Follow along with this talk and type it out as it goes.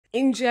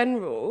in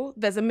general,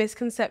 there's a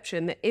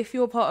misconception that if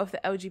you're part of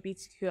the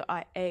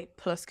LGBTQIA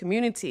plus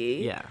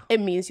community, Yeah. it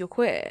means you're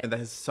queer.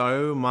 There's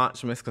so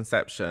much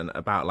misconception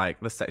about like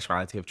the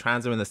sexuality of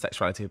trans women, the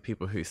sexuality of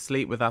people who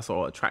sleep with us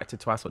or are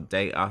attracted to us or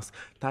date us.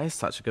 That is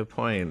such a good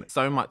point.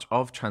 So much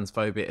of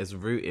transphobia is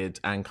rooted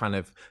and kind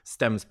of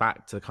stems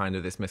back to kind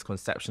of this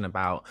misconception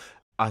about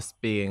us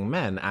being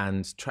men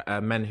and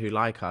men who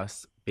like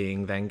us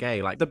being then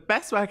gay. Like the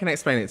best way I can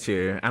explain it to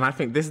you, and I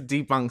think this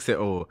debunks it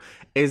all,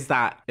 is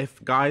that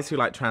if guys who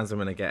like trans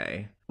women are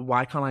gay,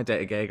 why can't I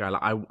date a gay guy?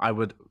 Like I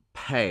would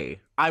pay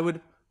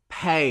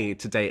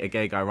to date a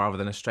gay guy rather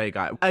than a straight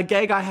guy. A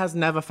gay guy has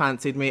never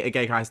fancied me. A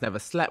gay guy has never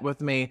slept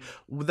with me.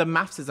 The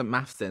maths isn't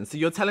mathsing. So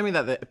you're telling me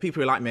that the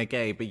people who like me are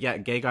gay, but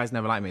yet gay guys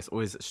never like me. It's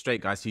always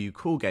straight guys who you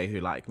call gay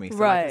who like me. So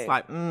like, it's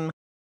like,